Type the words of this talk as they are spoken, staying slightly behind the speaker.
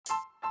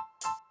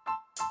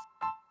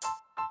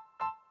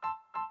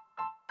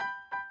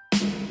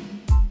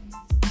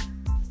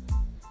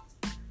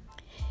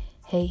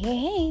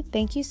Hey,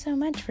 thank you so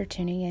much for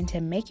tuning in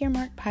to Make Your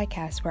Mark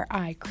podcast, where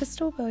I,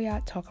 Crystal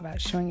Billiot, talk about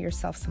showing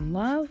yourself some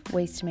love,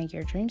 ways to make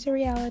your dreams a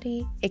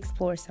reality,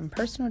 explore some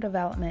personal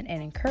development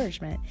and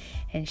encouragement,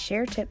 and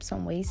share tips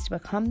on ways to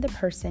become the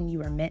person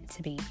you are meant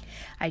to be.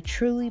 I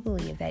truly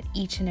believe that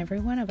each and every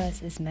one of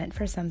us is meant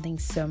for something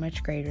so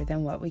much greater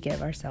than what we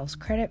give ourselves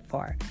credit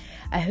for.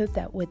 I hope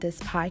that with this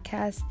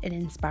podcast, it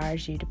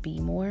inspires you to be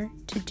more,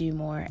 to do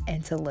more,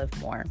 and to live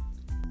more.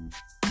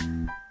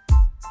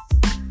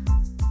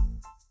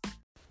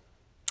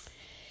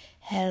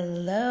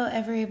 Hello,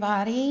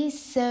 everybody.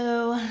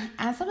 So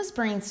as I was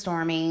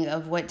brainstorming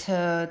of what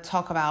to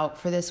talk about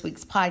for this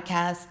week's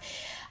podcast,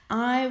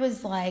 I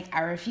was like,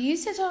 I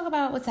refuse to talk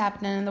about what's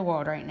happening in the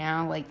world right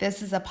now. Like,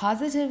 this is a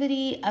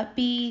positivity,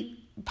 upbeat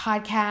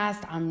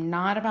podcast. I'm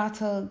not about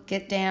to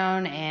get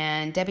down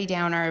and Debbie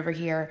Downer over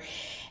here.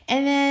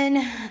 And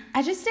then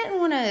I just didn't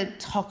want to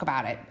talk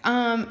about it.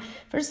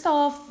 First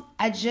off,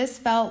 I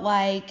just felt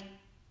like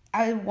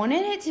I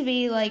wanted it to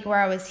be like where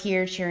I was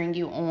here cheering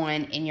you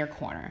on in your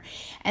corner.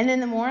 And then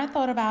the more I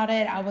thought about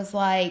it, I was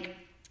like,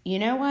 you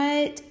know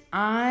what?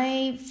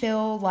 I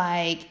feel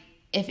like,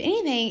 if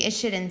anything, it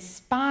should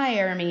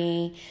inspire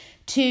me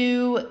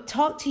to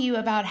talk to you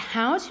about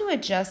how to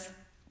adjust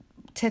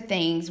to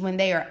things when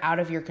they are out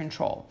of your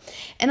control.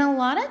 And a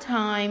lot of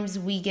times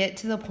we get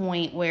to the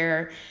point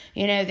where,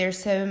 there's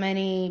so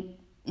many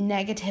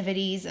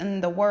negativities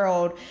in the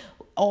world,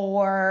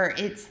 or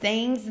it's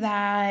things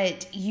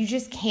that you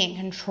just can't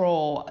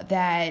control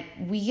that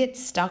we get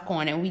stuck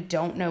on and we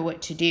don't know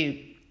what to do.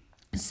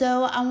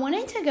 So I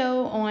wanted to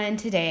go on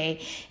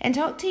today and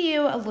talk to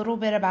you a little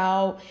bit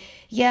about,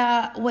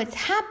 what's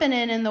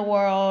happening in the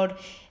world,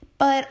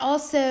 but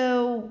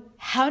also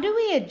how do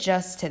we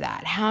adjust to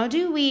that? How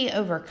do we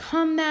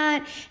overcome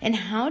that? And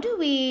how do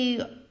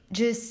we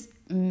just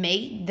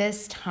make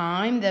this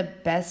time the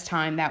best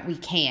time that we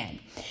can?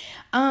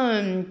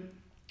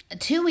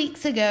 2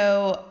 weeks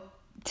ago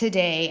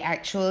today,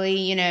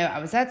 actually, I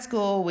was at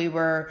school. We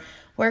were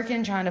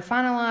working, trying to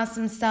finalize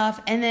some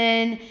stuff, and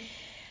then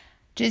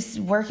just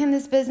working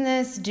this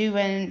business,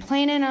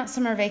 planning out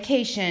summer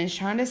vacations,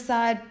 trying to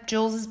decide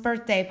Jules'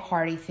 birthday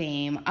party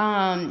theme.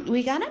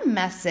 We got a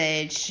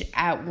message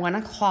at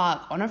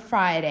 1:00 on a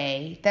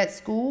Friday that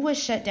school was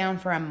shut down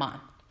for a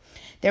month.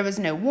 There was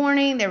no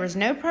warning. There was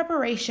no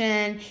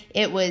preparation.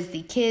 It was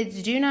the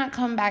kids do not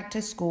come back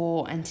to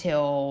school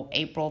until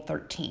April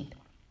 13th.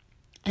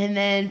 And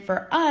then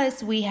for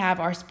us, we have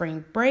our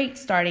spring break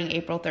starting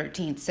April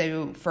 13th.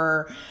 So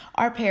for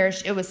our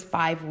parish, it was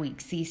 5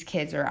 weeks. These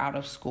kids are out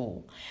of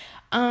school.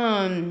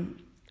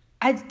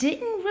 I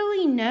didn't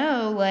really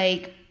know,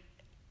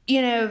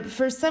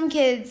 for some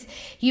kids,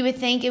 you would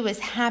think it was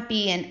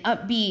happy and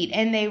upbeat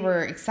and they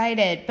were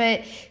excited.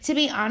 But to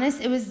be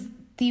honest, it was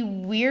the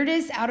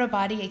weirdest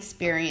out-of-body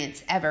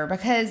experience ever,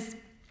 because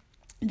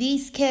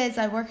these kids,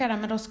 I work at a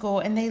middle school,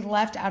 and they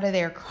left out of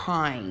there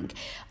crying.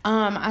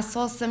 I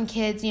saw some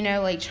kids,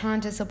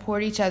 trying to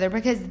support each other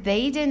because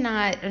they did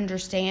not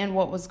understand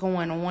what was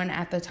going on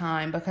at the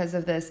time because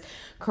of this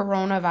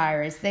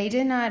coronavirus. They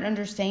did not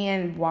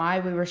understand why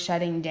we were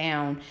shutting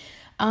down.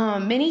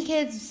 Many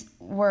kids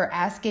were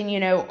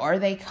asking, are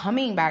they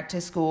coming back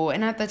to school?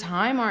 And at the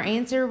time, our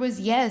answer was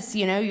yes,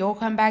 you'll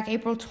come back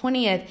April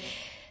 20th.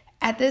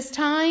 At this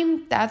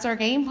time, that's our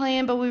game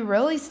plan, but we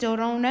really still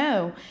don't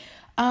know.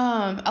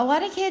 A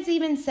lot of kids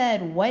even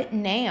said, what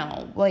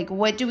now?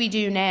 What do we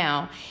do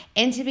now?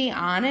 And to be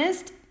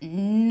honest,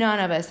 none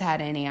of us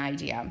had any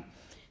idea.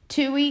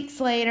 2 weeks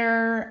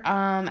later,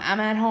 I'm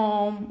at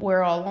home.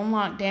 We're all on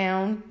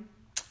lockdown,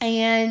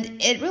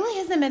 and it really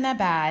hasn't been that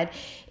bad.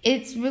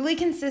 It's really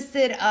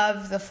consisted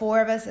of the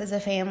four of us as a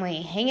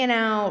family hanging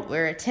out.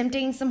 We're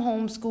attempting some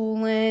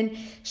homeschooling.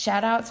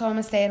 Shout out to all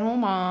my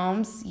stay-at-home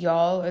moms.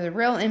 Y'all are the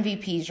real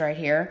MVPs right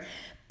here.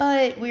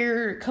 But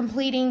we're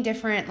completing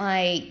different,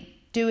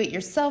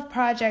 do-it-yourself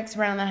projects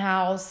around the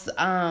house.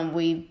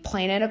 We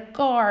planted a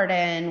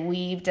garden.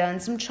 We've done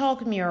some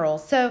chalk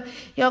murals. So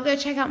y'all go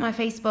check out my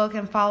Facebook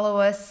and follow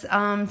us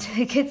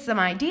to get some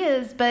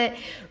ideas. But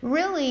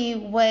really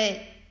what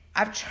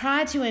I've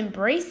tried to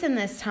embrace in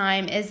this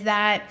time is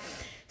that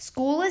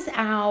school is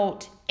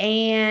out,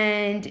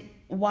 and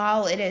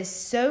while it is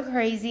so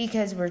crazy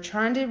because we're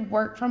trying to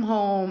work from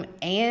home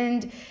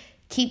and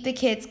keep the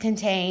kids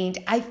contained,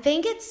 I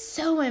think it's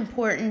so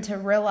important to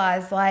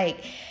realize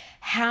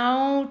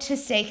how to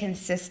stay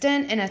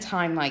consistent in a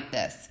time like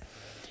this.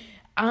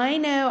 I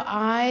know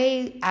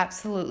I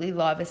absolutely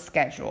love a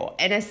schedule,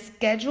 and a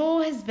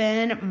schedule has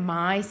been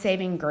my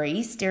saving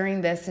grace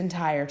during this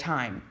entire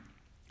time.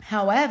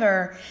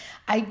 However,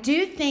 I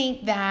do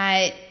think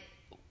that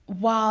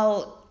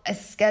while a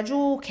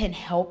schedule can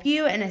help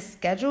you and a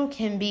schedule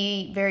can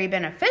be very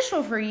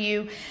beneficial for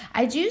you,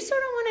 I do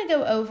sort of want to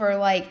go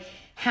over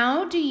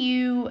how do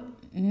you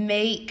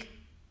make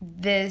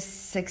this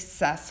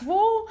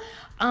successful?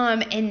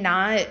 and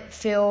not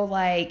feel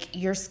like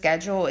your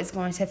schedule is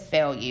going to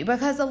fail you,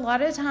 because a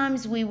lot of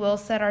times we will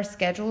set our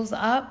schedules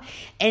up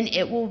and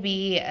it will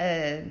be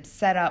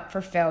set up for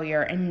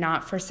failure and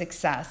not for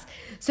success.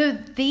 So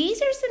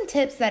these are some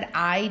tips that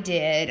I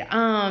did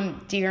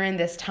during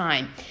this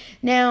time.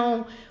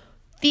 Now,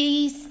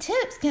 these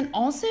tips can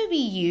also be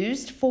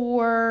used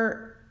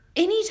for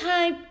any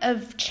type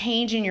of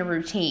change in your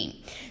routine.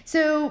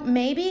 So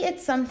maybe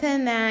it's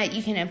something that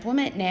you can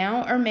implement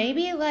now, or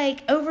maybe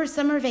like over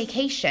summer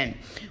vacation,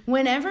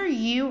 whenever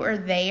you are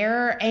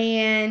there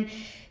and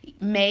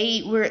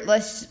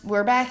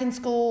we're back in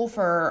school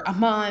for a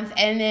month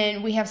and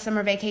then we have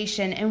summer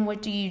vacation, and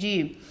what do?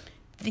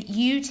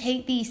 You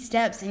take these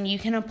steps and you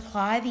can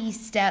apply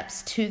these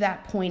steps to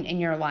that point in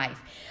your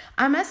life.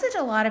 I message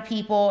a lot of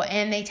people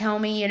and they tell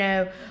me,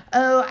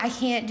 oh, I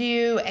can't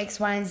do X,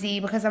 Y, and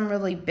Z because I'm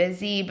really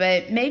busy,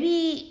 but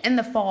maybe in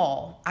the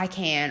fall I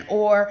can,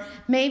 or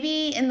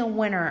maybe in the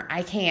winter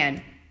I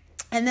can.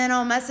 And then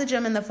I'll message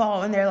them in the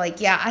fall and they're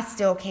like, yeah, I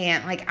still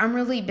can't. Like, I'm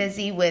really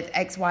busy with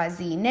X, Y,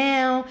 Z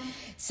now.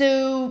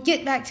 So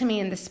get back to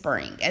me in the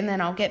spring. And then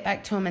I'll get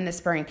back to them in the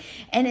spring.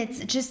 And it's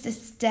just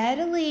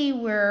steadily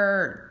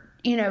we're,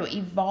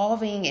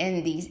 evolving,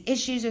 and these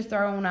issues are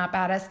thrown up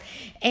at us.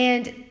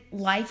 And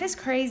life is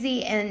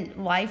crazy and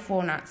life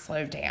will not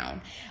slow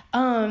down.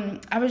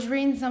 I was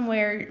reading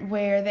somewhere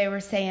where they were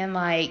saying,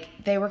 like,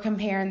 they were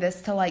comparing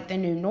this to like the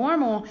new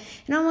normal.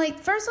 And I'm like,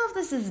 first off,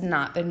 this is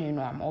not the new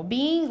normal.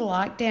 Being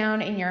locked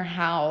down in your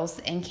house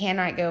and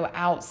cannot go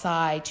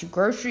outside to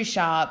grocery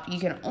shop. You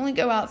can only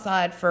go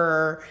outside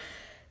for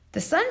the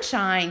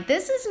sunshine.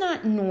 This is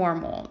not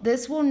normal.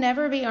 This will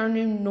never be our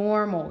new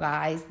normal,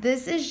 guys.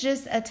 This is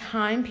just a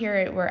time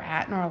period we're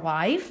at in our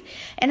life.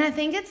 And I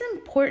think it's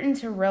important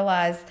to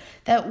realize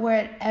that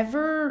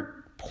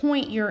whatever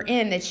point you're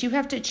in, that you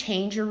have to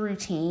change your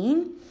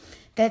routine,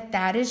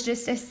 that is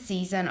just a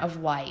season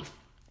of life.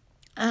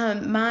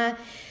 My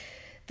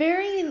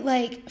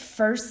very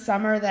first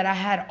summer that I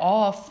had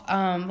off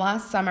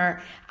last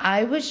summer,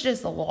 I was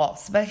just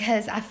lost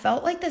because I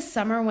felt like the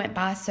summer went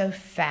by so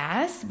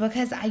fast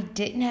because I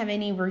didn't have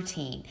any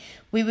routine.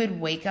 We would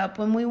wake up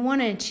when we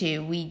wanted to.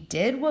 We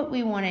did what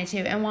we wanted to.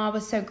 And while I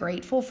was so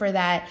grateful for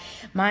that,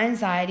 my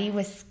anxiety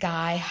was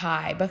sky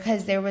high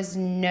because there was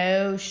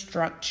no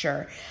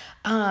structure.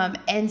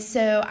 And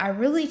so I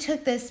really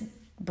took this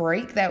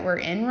break that we're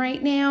in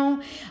right now,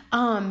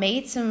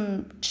 made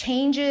some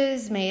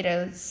changes, made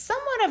a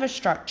somewhat of a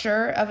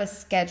structure of a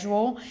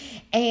schedule,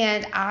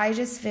 and I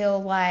just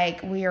feel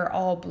like we are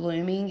all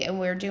blooming and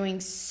we're doing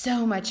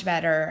so much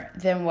better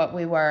than what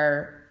we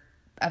were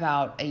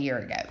about a year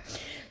ago.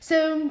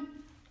 So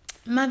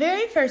my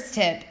very first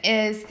tip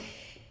is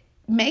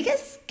make a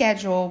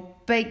schedule,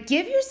 but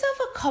give yourself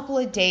a couple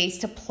of days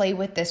to play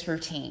with this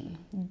routine.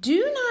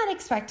 Do not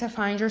expect to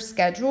find your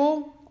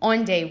schedule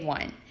on day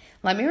one.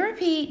 Let me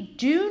repeat,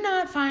 do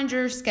not find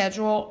your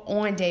schedule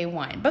on day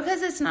one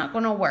because it's not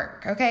going to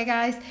work. Okay,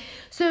 guys?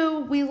 So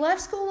we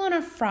left school on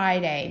a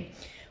Friday.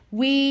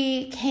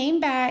 We came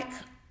back.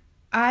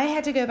 I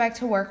had to go back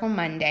to work on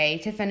Monday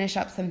to finish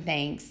up some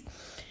things.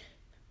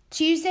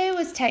 Tuesday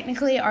was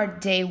technically our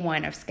day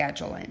one of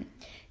scheduling.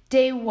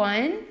 Day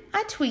one,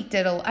 I tweaked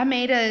it. I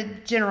made a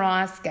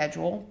generalized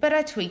schedule, but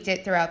I tweaked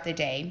it throughout the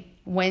day.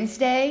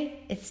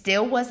 Wednesday, it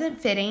still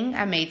wasn't fitting.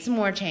 I made some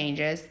more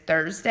changes.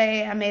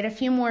 Thursday, I made a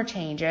few more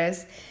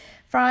changes.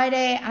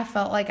 Friday, I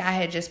felt like I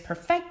had just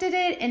perfected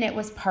it and it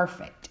was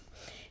perfect.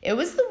 It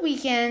was the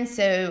weekend,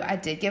 so I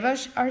did give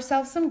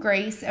ourselves some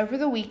grace over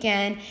the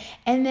weekend.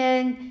 And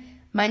then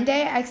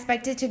Monday, I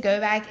expected to go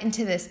back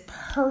into this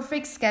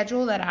perfect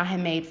schedule that I had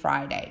made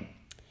Friday.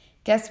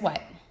 Guess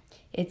what?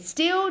 It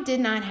still did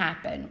not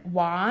happen.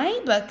 Why?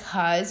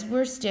 Because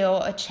we're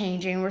still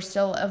changing, we're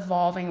still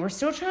evolving, we're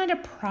still trying to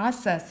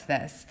process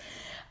this.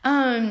 For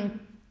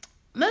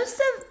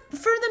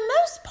the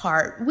most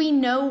part, we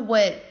know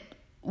what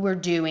we're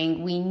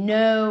doing. We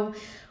know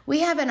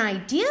we have an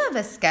idea of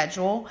a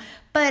schedule,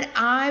 but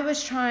I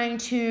was trying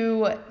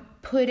to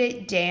put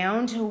it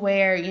down to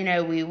where,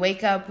 we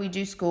wake up, we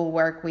do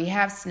schoolwork, we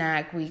have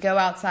snack, we go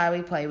outside,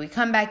 we play, we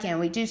come back in,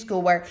 we do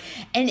schoolwork,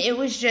 and it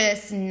was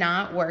just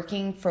not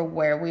working for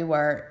where we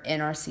were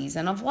in our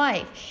season of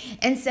life.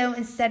 And so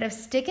instead of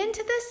sticking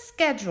to this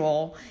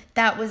schedule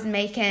that was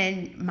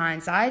making my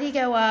anxiety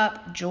go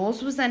up,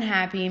 Jules was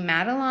unhappy,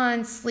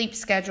 Madeline's sleep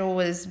schedule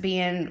was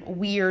being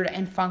weird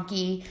and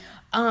funky,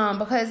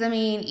 because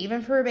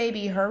even for a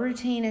baby, her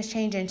routine is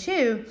changing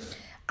too.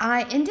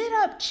 I ended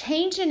up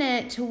changing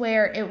it to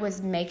where it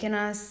was making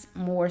us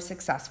more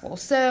successful.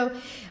 So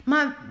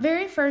my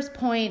very first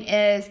point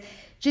is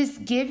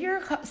just give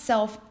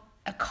yourself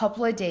a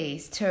couple of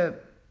days to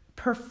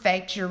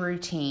perfect your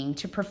routine,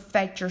 to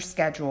perfect your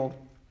schedule.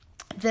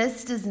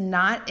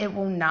 It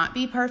will not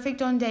be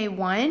perfect on day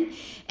one.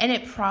 And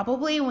it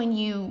probably, when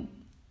you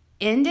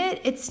end it,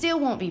 it still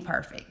won't be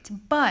perfect.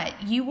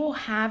 But you will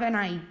have an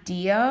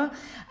idea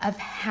of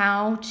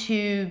how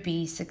to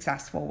be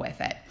successful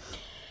with it.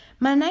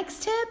 My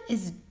next tip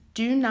is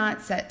do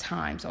not set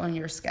times on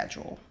your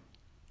schedule.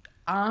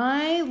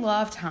 I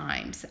love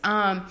times.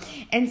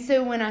 And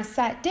so when I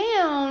sat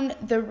down,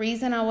 the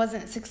reason I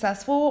wasn't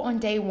successful on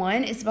day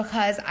one is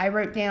because I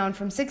wrote down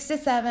from 6 to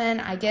 7,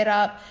 I get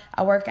up,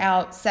 I work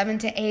out. 7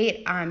 to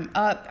 8, I'm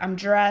up, I'm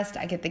dressed,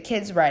 I get the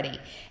kids ready.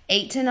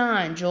 8 to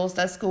 9, Jules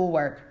does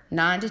schoolwork.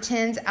 9 to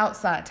 10's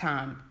outside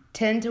time.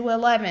 10 to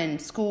 11,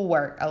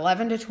 schoolwork.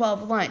 11 to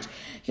 12, lunch.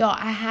 Y'all,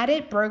 I had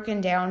it broken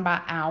down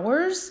by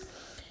hours,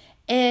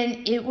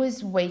 and it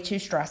was way too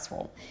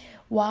stressful.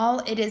 While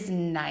it is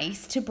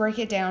nice to break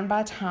it down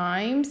by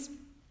times,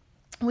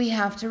 we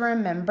have to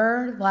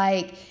remember,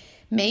 like,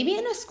 maybe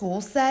in a school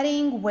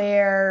setting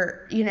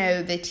where,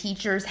 the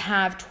teachers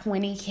have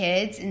 20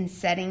 kids and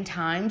setting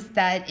times,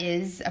 that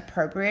is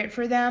appropriate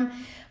for them.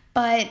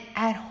 But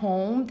at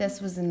home,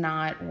 this was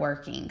not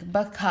working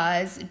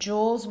because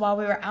Jules, while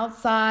we were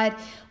outside,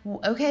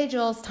 okay,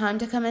 Jules, time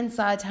to come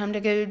inside, time to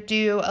go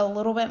do a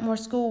little bit more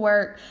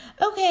schoolwork.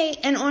 Okay,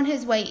 and on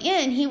his way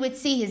in, he would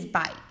see his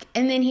bike,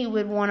 and then he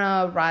would want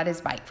to ride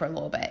his bike for a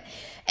little bit.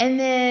 And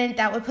then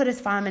that would put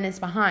us 5 minutes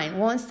behind.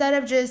 Well, instead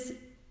of just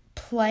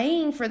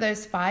playing for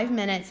those 5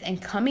 minutes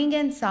and coming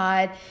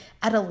inside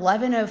at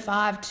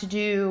 11:05 to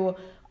do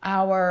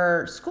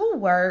our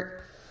schoolwork,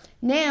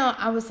 now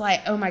I was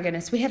like, oh my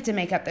goodness, we have to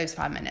make up those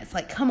 5 minutes.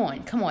 Like, come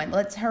on,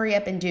 let's hurry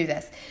up and do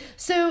this.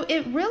 So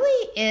it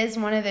really is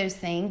one of those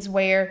things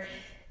where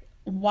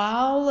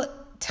while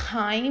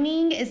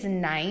timing is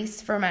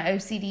nice for my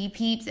OCD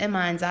peeps and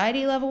my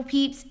anxiety level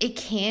peeps, it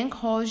can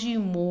cause you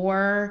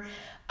more,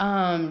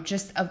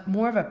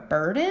 more of a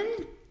burden.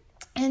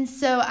 And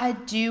so I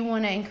do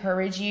want to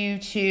encourage you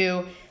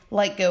to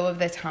let go of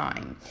the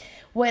time.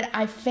 What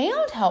I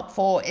found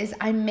helpful is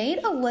I made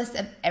a list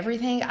of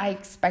everything I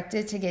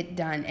expected to get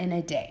done in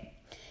a day.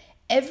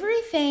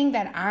 Everything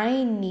that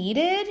I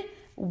needed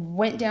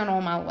went down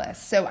on my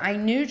list. So I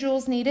knew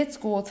Jules needed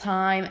school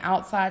time,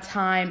 outside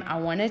time.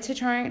 I wanted to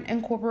try and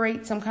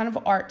incorporate some kind of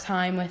art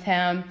time with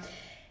him.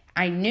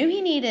 I knew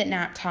he needed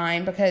nap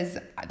time because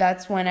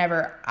that's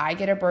whenever I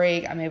get a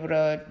break, I'm able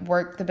to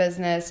work the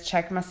business,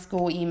 check my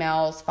school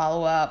emails,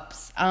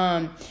 follow-ups.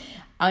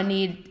 I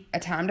need a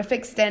time to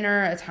fix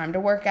dinner, a time to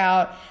work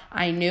out.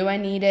 I knew I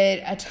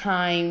needed a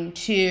time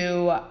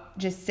to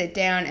just sit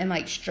down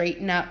and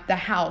straighten up the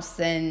house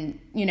and,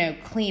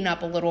 clean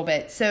up a little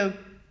bit. So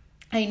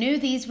I knew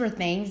these were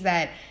things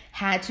that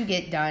had to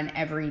get done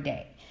every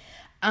day.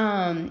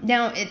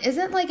 Now it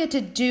isn't like a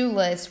to-do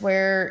list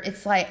where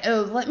it's like,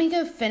 oh, let me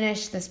go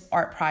finish this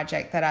art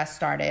project that I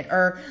started,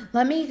 or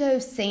let me go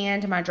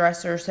sand my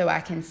dresser so I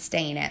can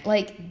stain it.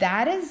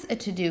 That is a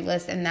to-do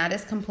list, and that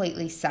is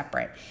completely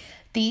separate.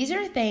 These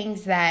are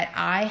things that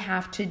I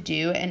have to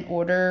do in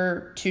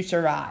order to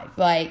survive.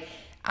 I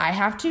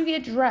have to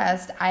get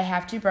dressed. I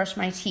have to brush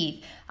my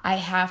teeth. I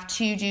have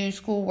to do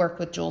schoolwork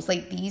with Jules.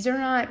 These are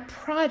not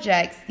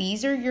projects.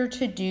 These are your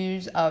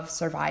to-dos of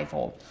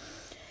survival.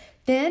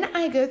 Then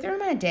I go through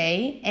my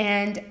day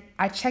and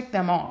I check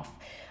them off.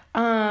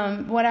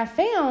 What I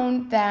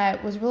found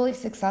that was really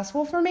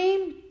successful for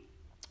me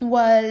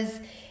was,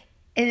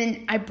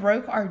 and I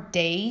broke our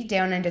day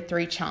down into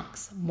 3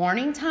 chunks: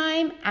 morning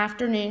time,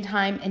 afternoon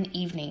time, and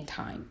evening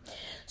time.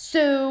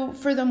 So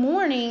for the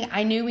morning,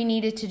 I knew we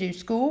needed to do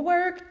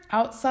schoolwork,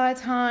 outside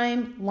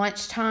time,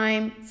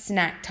 lunchtime,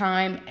 snack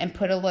time, and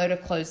put a load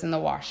of clothes in the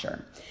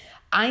washer.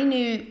 I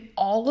knew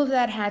all of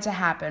that had to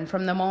happen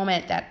from the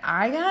moment that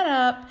I got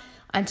up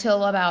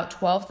until about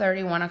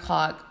 12:30, 1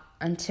 o'clock,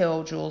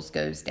 until Jules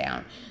goes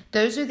down.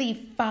 Those are the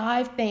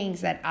 5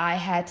 things that I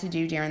had to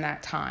do during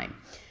that time.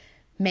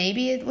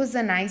 Maybe it was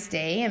a nice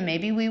day and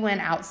maybe we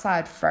went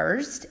outside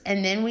first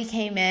and then we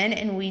came in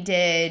and we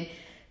did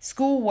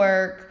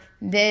schoolwork.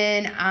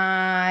 Then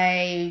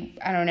I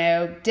don't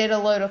know, did a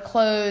load of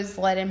clothes,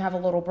 let him have a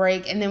little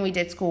break, and then we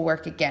did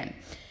schoolwork again.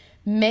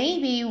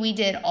 Maybe we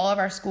did all of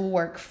our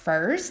schoolwork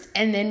first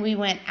and then we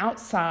went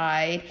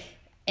outside,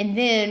 and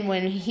then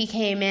when he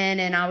came in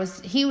and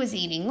he was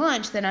eating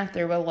lunch, then I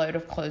threw a load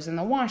of clothes in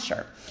the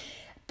washer.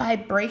 By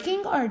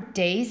breaking our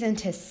days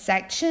into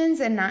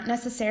sections and not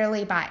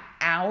necessarily by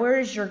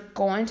hours, you're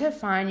going to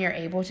find you're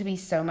able to be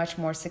so much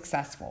more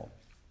successful.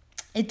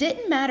 It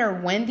didn't matter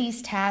when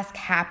these tasks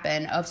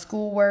happen of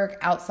schoolwork,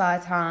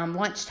 outside time,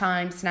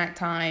 lunchtime, snack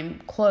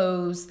time,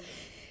 clothes.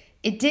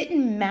 It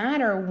didn't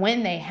matter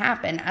when they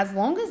happened as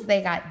long as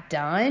they got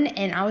done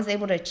and I was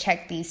able to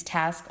check these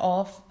tasks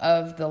off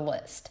of the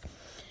list.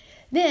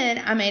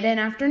 Then I made an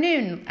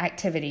afternoon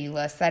activity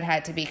list that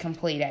had to be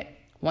completed.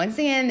 Once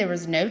again, there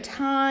was no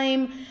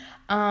time.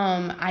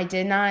 I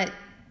did not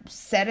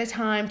set a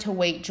time to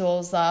wake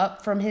Jules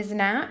up from his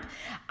nap.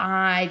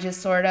 I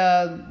just sort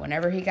of,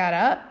 whenever he got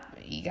up,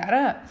 he got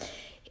up.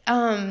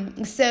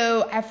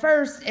 So at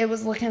first it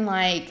was looking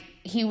like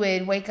he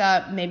would wake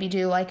up, maybe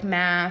do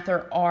math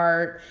or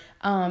art.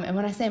 And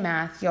when I say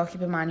math, y'all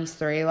keep in mind he's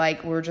 3.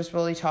 We're just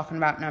really talking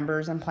about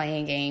numbers and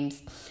playing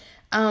games.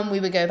 We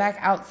would go back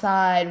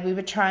outside. We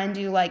would try and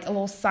do a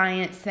little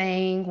science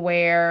thing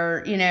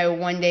where,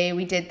 one day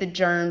we did the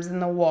germs in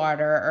the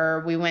water,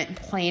 or we went and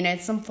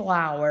planted some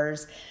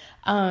flowers.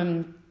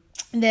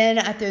 Then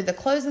I threw the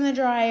clothes in the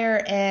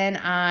dryer and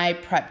I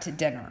prepped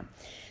dinner.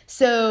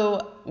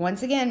 So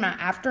once again, my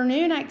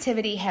afternoon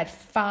activity had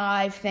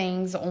 5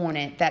 things on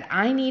it that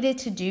I needed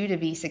to do to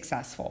be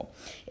successful.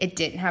 It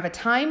didn't have a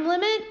time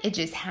limit. It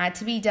just had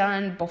to be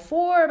done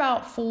before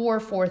about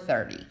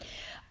 4:30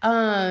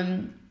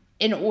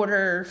 in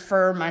order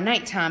for my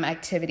nighttime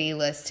activity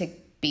list to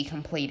be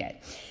completed.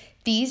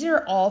 These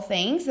are all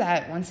things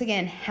that, once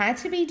again, had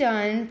to be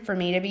done for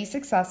me to be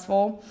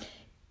successful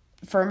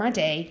for my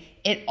day.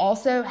 It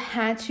also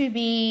had to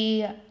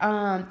be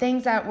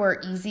things that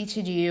were easy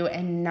to do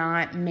and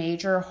not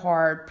major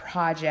hard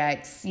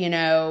projects.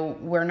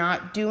 We're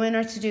not doing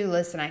a to-do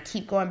list, and I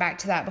keep going back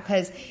to that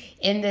because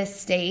in this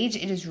stage,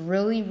 it is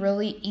really,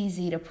 really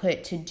easy to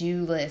put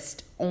to-do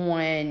list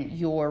on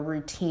your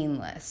routine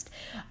list.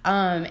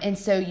 And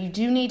so you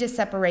do need to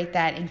separate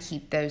that and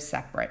keep those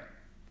separate.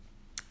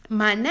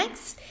 My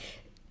next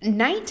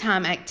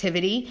nighttime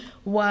activity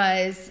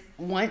was,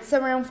 once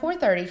around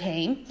 4:30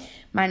 came,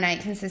 my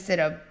night consisted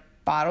of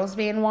bottles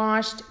being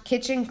washed,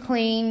 kitchen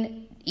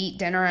clean, eat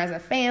dinner as a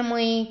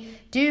family,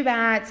 do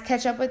baths,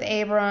 catch up with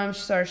Abram,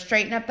 sort of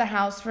straighten up the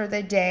house for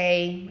the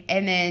day,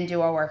 and then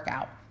do a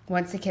workout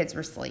once the kids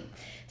were asleep.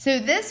 So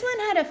this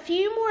one had a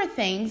few more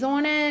things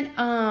on it.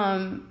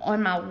 On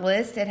my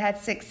list, it had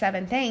 6,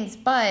 7 things,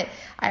 but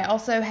I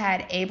also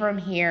had Abram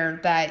here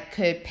that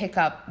could pick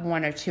up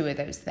 1 or 2 of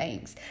those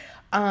things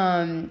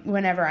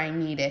whenever I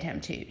needed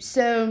him to.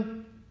 So,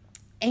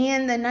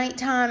 and the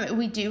nighttime,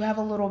 we do have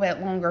a little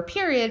bit longer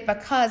period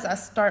because I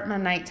start my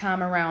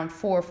nighttime around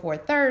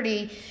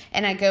 4:30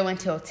 and I go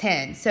until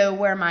 10. So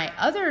where my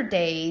other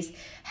days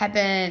have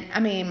been,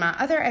 my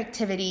other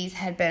activities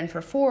had been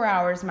for 4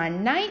 hours, my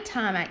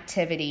nighttime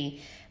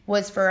activity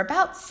was for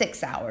about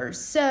 6 hours.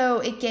 So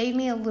it gave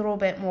me a little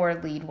bit more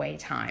leeway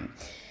time.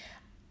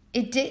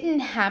 It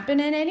didn't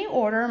happen in any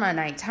order. My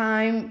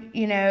nighttime,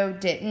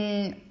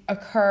 didn't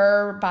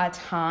occur by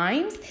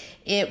times.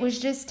 It was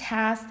just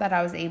tasks that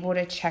I was able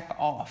to check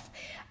off.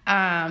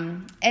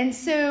 And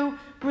so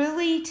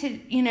really to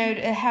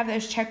have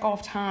those check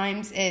off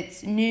times,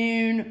 it's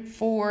noon,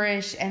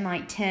 4-ish, and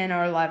like 10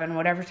 or 11,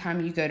 whatever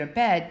time you go to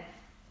bed.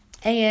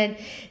 And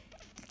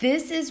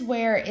this is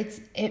where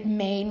it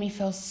made me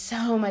feel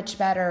so much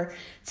better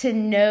to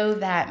know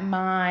that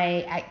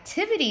my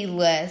activity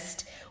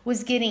list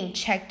was getting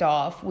checked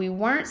off. We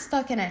weren't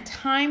stuck in a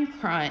time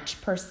crunch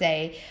per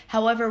se.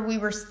 However, we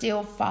were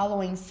still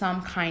following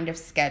some kind of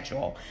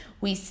schedule.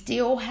 We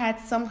still had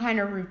some kind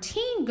of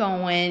routine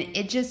going.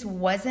 It just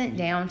wasn't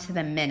down to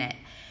the minute.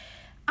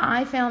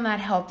 I found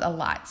that helped a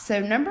lot. So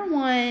number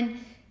 1,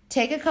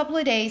 take a couple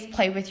of days,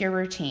 play with your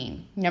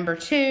routine. Number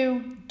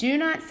 2, do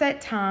not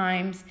set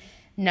times.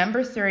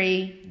 Number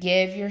 3,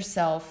 give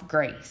yourself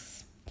grace.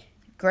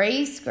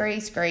 Grace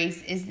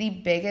is the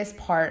biggest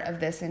part of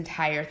this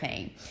entire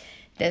thing.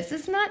 This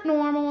is not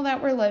normal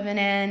that we're living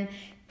in.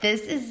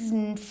 This is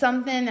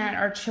something that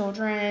our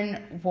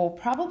children will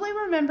probably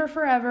remember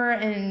forever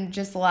and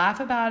just laugh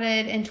about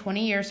it in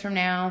 20 years from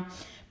now.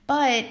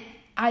 But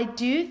I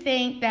do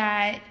think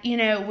that,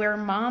 we're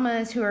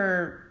mamas who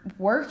are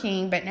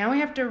working, but now we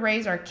have to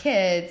raise our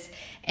kids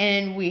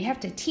and we have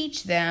to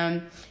teach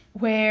them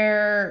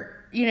where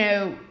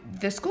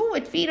the school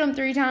would feed them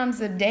 3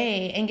 times a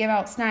day and give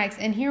out snacks.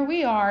 And here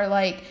we are,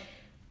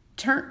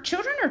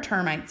 children are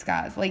termites,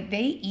 guys.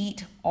 They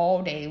eat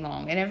all day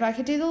long. And if I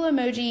could do the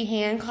emoji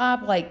hand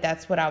clap,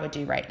 that's what I would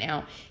do right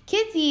now.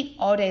 Kids eat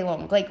all day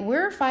long.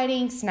 We're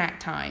fighting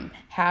snack time,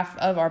 half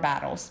of our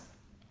battles.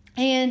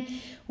 And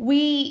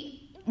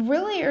we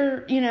really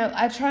are,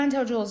 I try and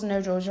tell Jules,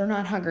 no, Jules, you're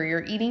not hungry.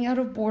 You're eating out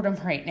of boredom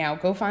right now.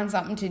 Go find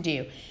something to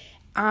do.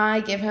 I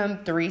give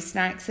him 3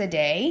 snacks a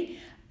day.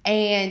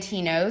 And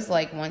he knows,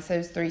 once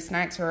those 3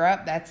 snacks are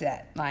up, that's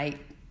it.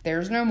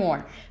 There's no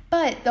more.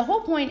 But the whole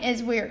point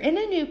is we're in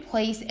a new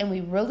place and we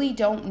really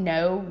don't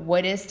know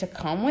what is to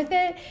come with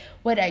it.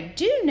 What I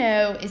do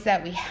know is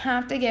that we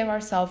have to give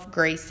ourselves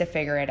grace to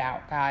figure it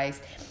out,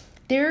 guys.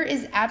 There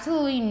is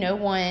absolutely no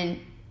one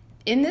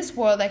in this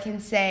world that can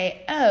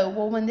say, oh,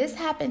 well, when this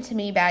happened to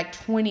me back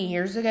 20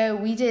 years ago,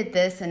 we did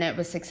this and it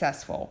was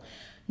successful.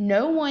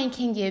 No one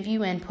can give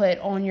you input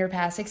on your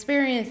past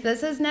experience.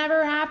 This has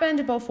never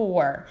happened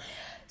before.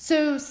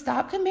 So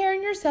stop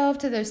comparing yourself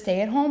to those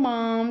stay-at-home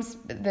moms,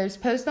 those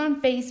posts on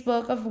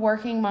Facebook of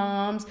working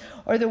moms,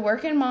 or the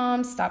working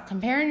moms. Stop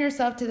comparing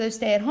yourself to those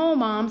stay-at-home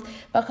moms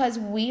because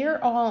we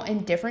are all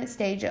in different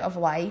stages of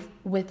life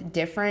with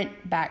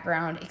different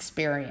background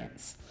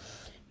experience.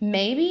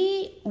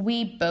 Maybe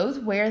we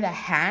both wear the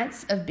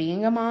hats of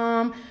being a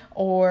mom,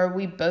 or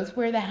we both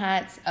wear the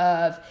hats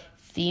of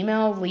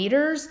female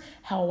leaders.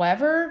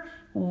 However,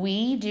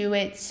 we do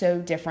it so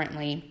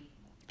differently.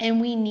 And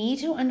we need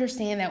to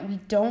understand that we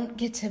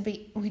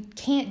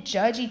can't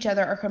judge each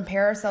other or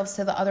compare ourselves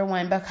to the other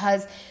one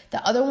because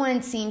the other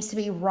one seems to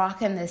be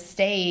rocking the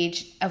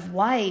stage of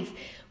life.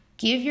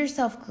 Give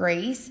yourself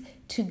grace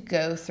to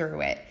go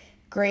through it.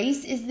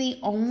 Grace is the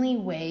only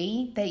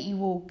way that you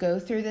will go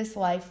through this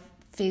life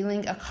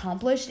feeling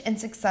accomplished and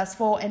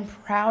successful and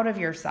proud of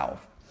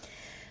yourself.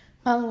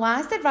 My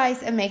last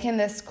advice of making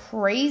this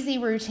crazy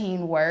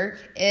routine work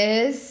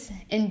is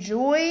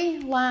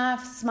enjoy,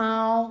 laugh,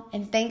 smile,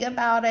 and think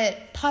about it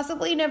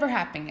possibly never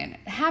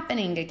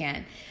happening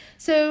again.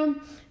 So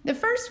the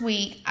first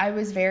week, I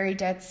was very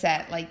dead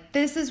set. Like,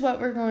 this is what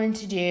we're going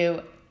to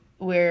do.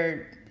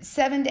 We're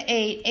 7 to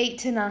 8, 8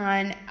 to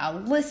 9. I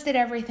listed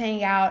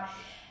everything out.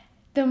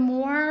 The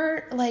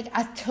more,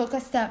 I took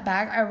a step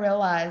back, I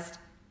realized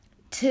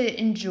to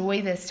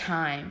enjoy this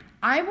time.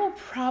 I will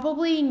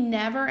probably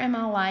never in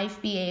my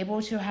life be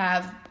able to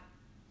have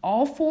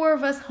all 4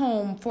 of us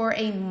home for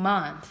a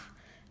month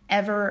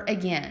ever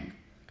again.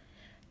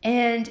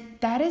 And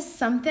that is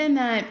something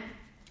that,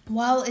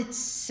 while it's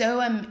so,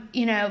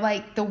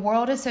 the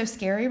world is so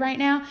scary right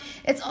now,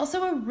 it's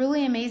also a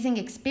really amazing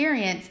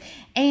experience.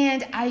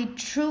 And I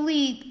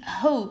truly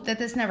hope that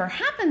this never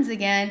happens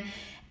again,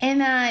 and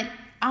that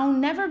I'll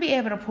never be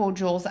able to pull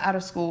Jules out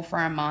of school for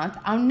a month.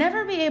 I'll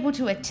never be able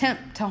to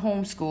attempt to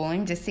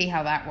homeschooling to see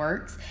how that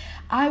works.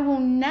 I will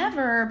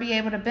never be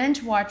able to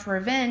binge watch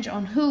Revenge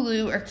on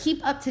Hulu or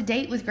keep up to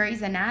date with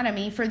Grey's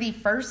Anatomy. For the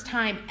first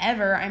time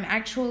ever, I'm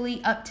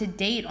actually up to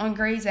date on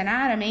Grey's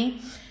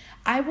Anatomy.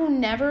 I will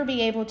never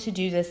be able to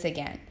do this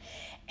again.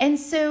 And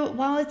so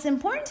while it's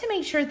important to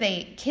make sure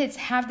that kids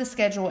have the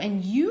schedule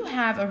and you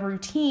have a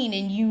routine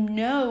and you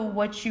know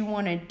what you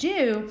want to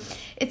do,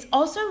 it's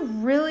also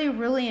really,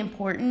 really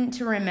important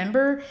to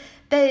remember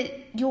that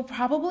you'll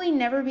probably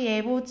never be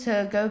able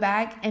to go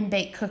back and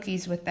bake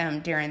cookies with them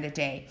during the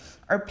day,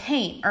 or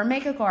paint, or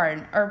make a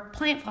garden, or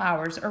plant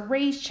flowers, or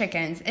raise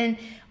chickens, and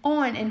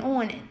on and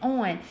on and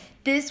on.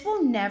 This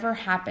will never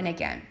happen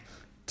again.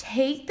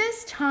 Take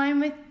this time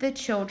with the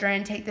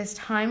children. Take this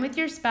time with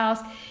your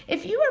spouse.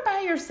 If you are by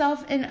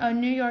yourself in a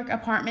New York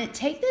apartment,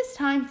 take this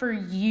time for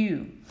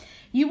you.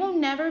 You will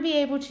never be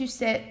able to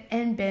sit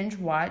and binge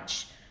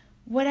watch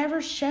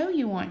whatever show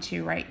you want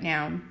to right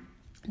now.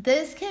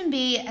 This can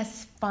be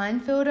as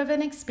fun-filled of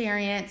an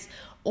experience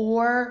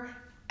or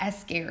as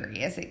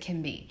scary as it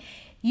can be.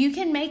 You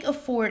can make a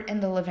fort in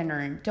the living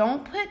room.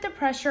 Don't put the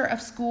pressure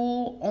of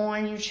school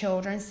on your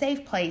children's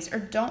safe place, or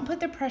don't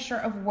put the pressure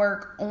of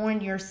work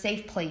on your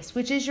safe place,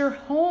 which is your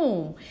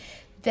home.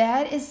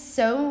 That is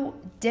so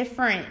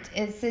different.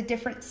 It's a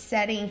different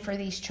setting for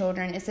these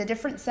children. It's a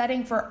different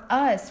setting for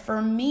us,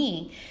 for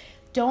me.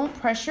 Don't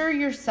pressure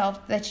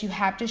yourself that you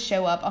have to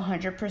show up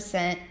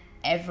 100%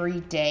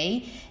 every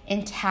day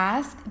in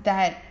tasks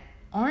that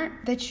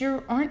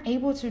you aren't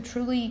able to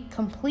truly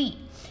complete.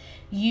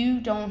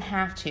 You don't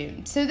have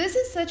to. So this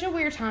is such a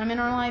weird time in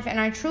our life, and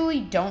I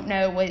truly don't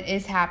know what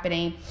is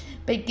happening,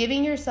 but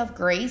giving yourself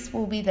grace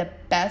will be the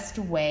best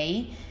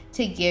way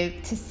to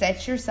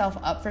set yourself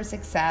up for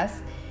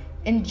success.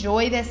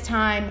 Enjoy this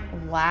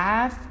time,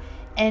 laugh,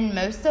 and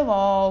most of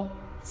all,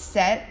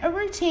 set a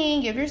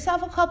routine. Give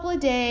yourself a couple of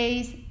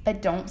days,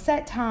 but don't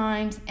set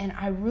times, and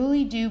I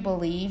really do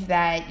believe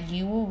that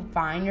you will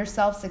find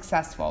yourself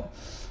successful.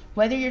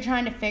 Whether you're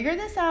trying to figure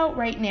this out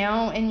right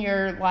now in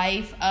your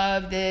life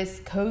of this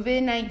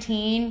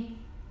COVID-19,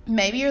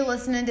 maybe you're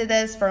listening to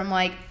this from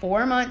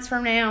 4 months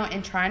from now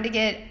and trying to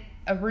get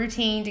a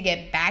routine to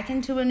get back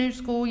into a new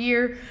school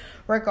year.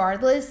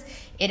 Regardless,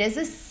 it is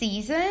a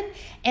season,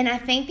 and I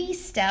think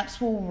these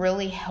steps will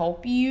really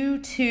help you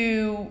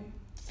to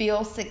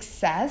feel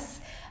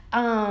success.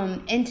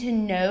 And to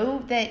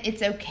know that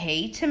it's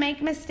okay to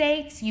make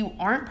mistakes. You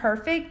aren't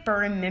perfect, but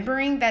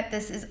remembering that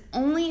this is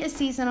only a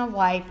season of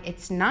life.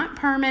 It's not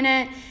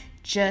permanent,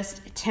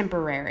 just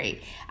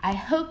temporary. I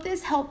hope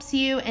this helps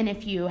you, and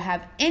if you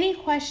have any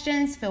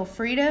questions, feel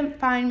free to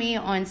find me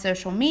on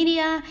social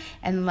media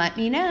and let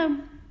me know.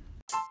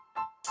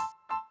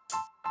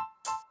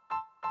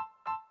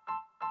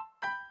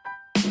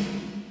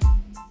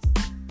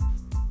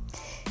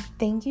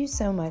 Thank you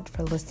so much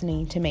for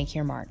listening to Make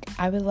Your Mark.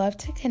 I would love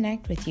to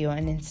connect with you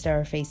on Insta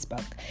or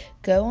Facebook.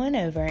 Go on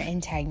over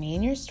and tag me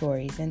in your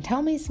stories and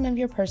tell me some of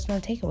your personal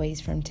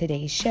takeaways from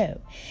today's show.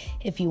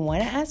 If you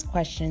want to ask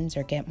questions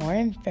or get more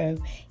info,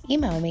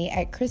 email me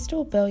at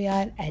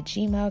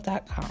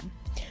crystalbilliot@gmail.com.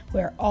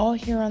 We're all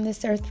here on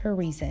this earth for a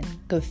reason.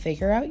 Go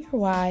figure out your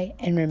why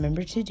and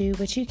remember to do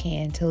what you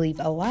can to leave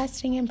a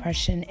lasting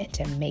impression and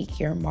to make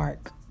your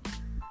mark.